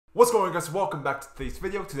What's going on, guys? Welcome back to today's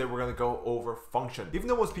video. Today we're going to go over function. Even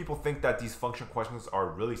though most people think that these function questions are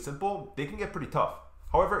really simple, they can get pretty tough.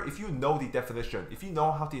 However, if you know the definition, if you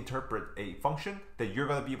know how to interpret a function, then you're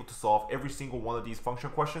going to be able to solve every single one of these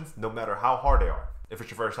function questions, no matter how hard they are. If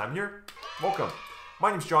it's your first time here, welcome. My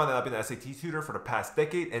name is John and I've been an SAT tutor for the past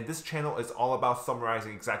decade, and this channel is all about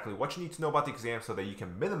summarizing exactly what you need to know about the exam so that you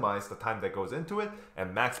can minimize the time that goes into it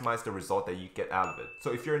and maximize the result that you get out of it.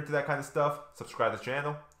 So if you're into that kind of stuff, subscribe to the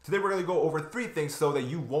channel. Today we're going to go over 3 things so that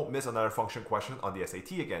you won't miss another function question on the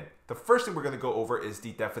SAT again. The first thing we're going to go over is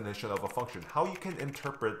the definition of a function, how you can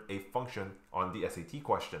interpret a function on the SAT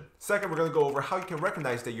question. Second, we're going to go over how you can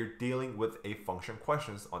recognize that you're dealing with a function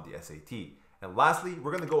questions on the SAT. And lastly,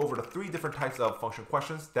 we're going to go over the 3 different types of function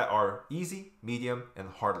questions that are easy, medium, and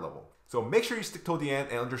hard level. So make sure you stick till the end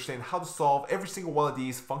and understand how to solve every single one of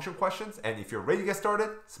these function questions. And if you're ready to get started,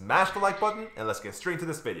 smash the like button and let's get straight into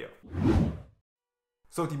this video.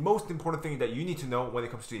 So the most important thing that you need to know when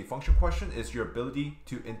it comes to a function question is your ability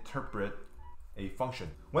to interpret a function.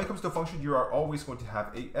 When it comes to a function, you are always going to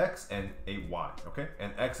have a x and a y, okay?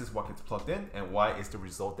 And x is what gets plugged in and y is the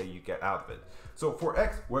result that you get out of it. So for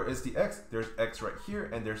x, where is the x? There's x right here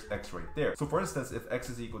and there's x right there. So for instance, if x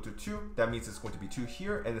is equal to 2, that means it's going to be 2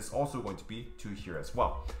 here and it's also going to be 2 here as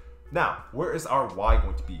well. Now, where is our y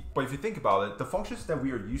going to be? But if you think about it, the functions that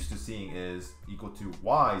we are used to seeing is equal to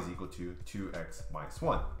y is equal to 2x minus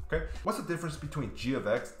 1, okay? What's the difference between g of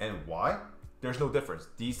x and y? There's no difference.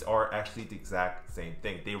 These are actually the exact same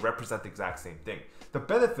thing. They represent the exact same thing. The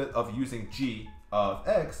benefit of using g of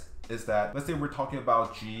x is that, let's say we're talking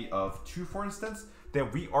about g of 2, for instance, then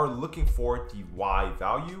we are looking for the y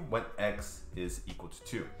value when x is equal to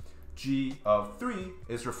 2. G of 3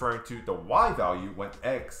 is referring to the y value when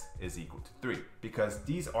x is equal to 3, because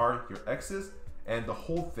these are your x's and the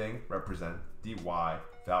whole thing represent the y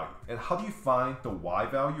value. And how do you find the y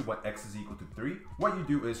value when x is equal to 3? What you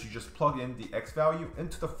do is you just plug in the x value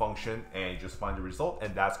into the function and you just find the result,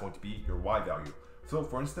 and that's going to be your y value. So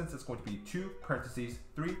for instance, it's going to be 2 parentheses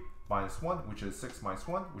 3 minus 1, which is 6 minus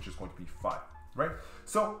 1, which is going to be 5, right?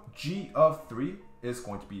 So g of 3 is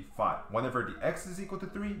going to be 5. Whenever the x is equal to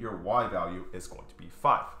 3, your y value is going to be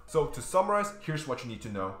 5. So to summarize, here's what you need to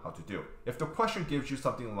know how to do. If the question gives you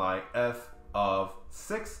something like f of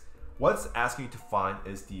 6, what it's asking you to find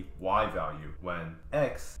is the y value when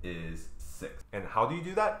x is 6. And how do you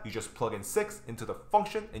do that? You just plug in 6 into the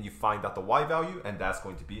function and you find out the y value, and that's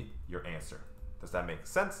going to be your answer. Does that make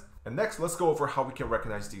sense? And next, let's go over how we can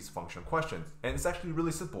recognize these function questions. And it's actually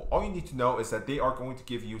really simple. All you need to know is that they are going to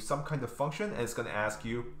give you some kind of function and it's going to ask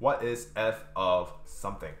you what is f of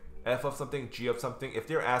something. F of something, g of something. If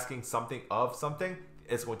they're asking something of something,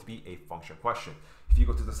 it's going to be a function question. If you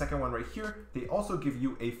go to the second one right here, they also give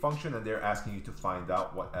you a function and they're asking you to find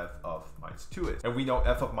out what f of minus 2 is. And we know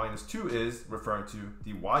f of minus 2 is referring to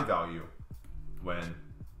the y value when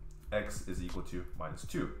x is equal to minus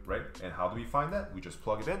 2, right? And how do we find that? We just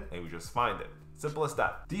plug it in and we just find it. Simple as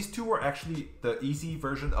that. These two are actually the easy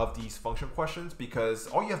version of these function questions because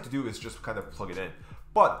all you have to do is just kind of plug it in.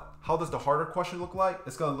 But how does the harder question look like?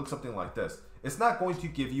 It's going to look something like this. It's not going to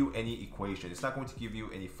give you any equation. It's not going to give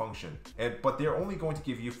you any function. But they're only going to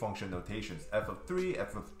give you function notations. F of 3,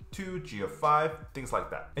 F of 2, G of 5, things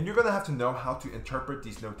like that. And you're going to have to know how to interpret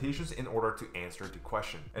these notations in order to answer the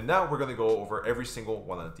question. And now we're going to go over every single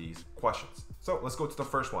one of these questions. So let's go to the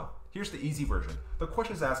first one. Here's the easy version. The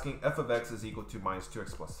question is asking f of x is equal to minus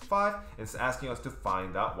 2x plus 5. And it's asking us to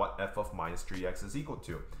find out what f of minus 3x is equal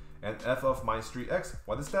to. And f of minus 3x,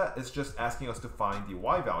 what is that? It's just asking us to find the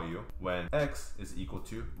y value when x is equal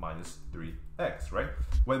to minus 3x, right?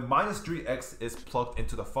 When minus 3x is plugged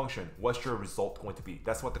into the function, what's your result going to be?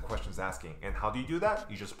 That's what the question is asking. And how do you do that?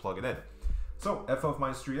 You just plug it in. So f of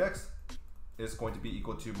minus 3x is going to be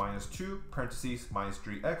equal to minus 2 parentheses minus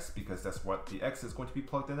 3x, because that's what the x is going to be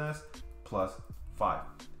plugged in as, plus 5.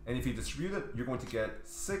 And if you distribute it, you're going to get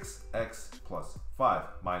 6x plus 5.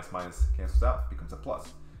 Minus minus cancels out, becomes a plus.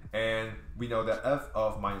 And we know that f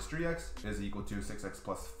of minus 3x is equal to 6x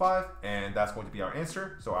plus 5, and that's going to be our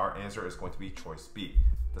answer. So our answer is going to be choice B.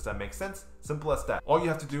 Does that make sense? Simple as that. All you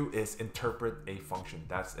have to do is interpret a function.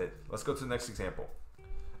 That's it. Let's go to the next example.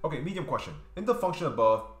 Okay, medium question. In the function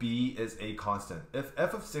above, b is a constant. If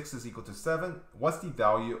f of 6 is equal to 7, what's the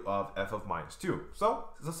value of f of minus 2? So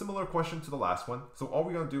it's a similar question to the last one. So all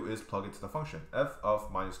we're going to do is plug into the function. F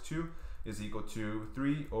of minus 2 is equal to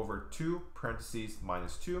 3 over 2 parentheses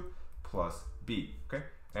minus 2 plus b, okay?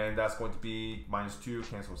 And that's going to be minus 2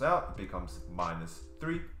 cancels out, it becomes minus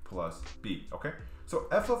 3 plus b, okay? So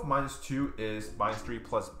f of minus 2 is minus 3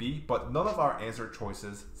 plus b, but none of our answer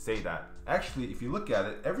choices say that. Actually, if you look at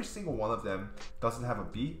it, every single one of them doesn't have a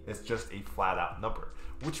b, it's just a flat out number,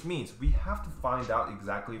 which means we have to find out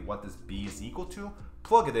exactly what this b is equal to,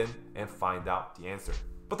 plug it in, and find out the answer.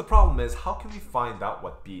 But the problem is, how can we find out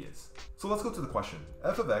what b is? So let's go to the question.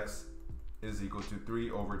 F of x is equal to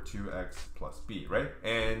 3 over 2x plus b, right?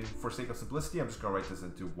 And for sake of simplicity, I'm just gonna write this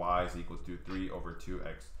into y is equal to 3 over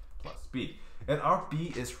 2x plus b. And our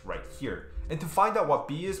b is right here. And to find out what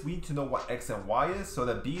b is, we need to know what x and y is, so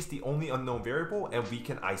that b is the only unknown variable and we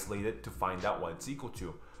can isolate it to find out what it's equal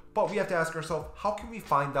to. But we have to ask ourselves, how can we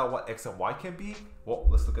find out what x and y can be? Well,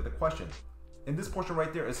 let's look at the question. In this portion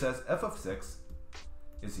right there, it says f of 6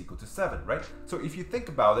 is equal to 7, right? So if you think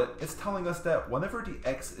about it, it's telling us that whenever the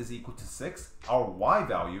x is equal to 6, our y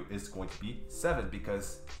value is going to be 7,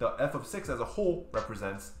 because the f of 6 as a whole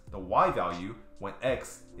represents the y value when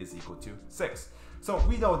x is equal to 6. So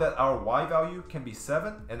we know that our y value can be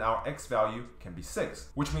 7 and our x value can be 6,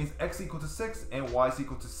 which means x equal to 6 and y is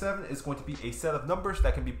equal to 7 is going to be a set of numbers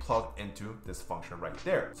that can be plugged into this function right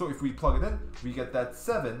there. So if we plug it in, we get that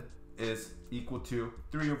 7 is equal to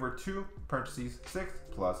 3 over 2 parentheses 6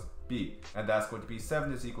 plus b. And that's going to be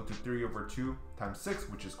 7 is equal to 3 over 2 times 6,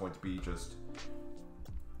 which is going to be just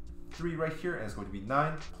 3 right here, and it's going to be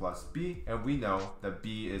 9 plus b. And we know that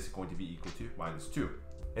b is going to be equal to minus 2.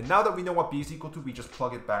 And now that we know what b is equal to, we just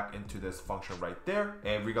plug it back into this function right there,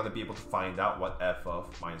 and we're going to be able to find out what f of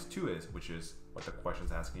minus 2 is, which is what the question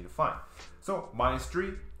is asking you to find. So minus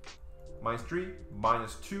 3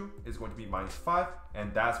 minus 2 is going to be minus 5,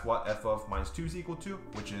 and that's what f of minus 2 is equal to,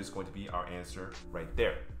 which is going to be our answer right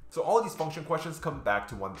there. So all of these function questions come back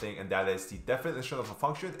to one thing, and that is the definition of a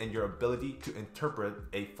function and your ability to interpret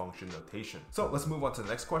a function notation. So let's move on to the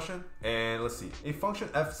next question, and let's see. A function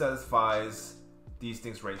f satisfies these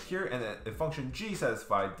things right here, and a function g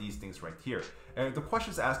satisfies these things right here. And the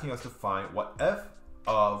question is asking us to find what f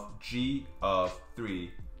of g of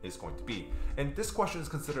 3 is going to be. And this question is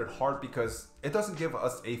considered hard because it doesn't give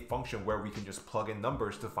us a function where we can just plug in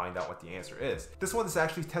numbers to find out what the answer is. This one is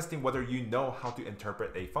actually testing whether you know how to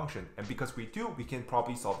interpret a function, and because we do, we can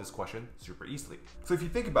probably solve this question super easily. So if you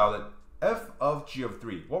think about it, f of g of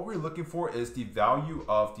 3, what we're looking for is the value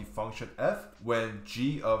of the function f when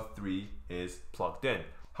g of 3 is plugged in.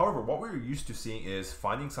 However, what we're used to seeing is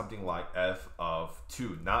finding something like f of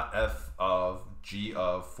 2, not f of g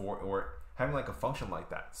of 4, or having like a function like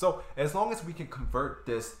that. So as long as we can convert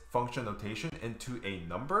this function notation into a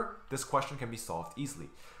number, this question can be solved easily.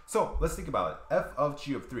 So let's think about it. F of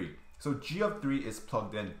g of 3. So g of 3 is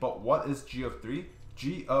plugged in, but what is g of 3?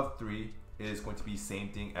 G of 3 is going to be same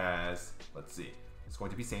thing as, let's see, it's going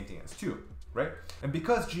to be same thing as 2, right? And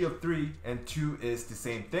because g of 3 and 2 is the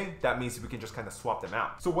same thing, that means we can just kind of swap them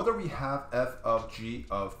out. So whether we have f of g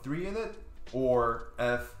of 3 in it or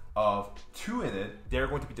f of 2 in it, they're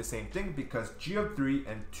going to be the same thing because g of 3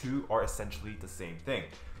 and 2 are essentially the same thing.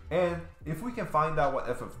 And if we can find out what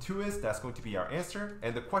f of 2 is, that's going to be our answer.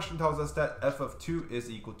 And the question tells us that f of 2 is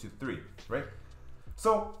equal to 3, right?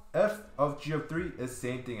 So f of g of 3 is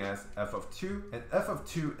same thing as f of 2, and f of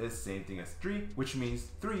 2 is same thing as 3, which means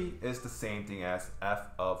 3 is the same thing as f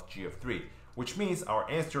of g of 3, which means our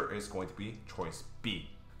answer is going to be choice B.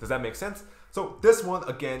 Does that make sense? So this one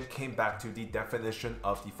again came back to the definition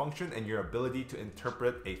of the function and your ability to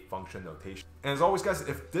interpret a function notation. And as always guys,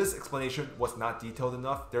 if this explanation was not detailed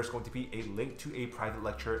enough, there's going to be a link to a private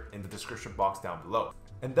lecture in the description box down below.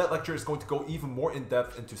 And that lecture is going to go even more in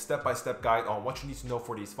depth into step-by-step guide on what you need to know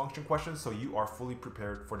for these function questions so you are fully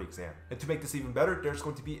prepared for the exam. And to make this even better, there's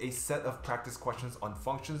going to be a set of practice questions on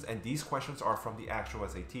functions, and these questions are from the actual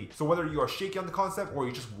SAT. So whether you are shaky on the concept or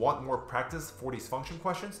you just want more practice for these function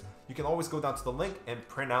questions, you can always go down to the link and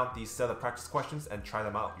print out these set of practice questions and try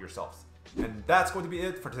them out yourselves. And that's going to be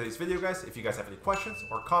it for today's video guys. If you guys have any questions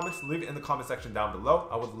or comments, leave it in the comment section down below.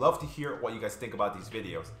 I would love to hear what you guys think about these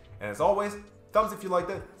videos. And as always, thumbs if you liked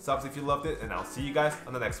it, subs if you loved it, and I'll see you guys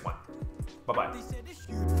on the next one. Bye-bye.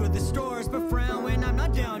 For the stars, but frown when I'm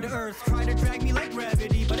not down to earth. Try to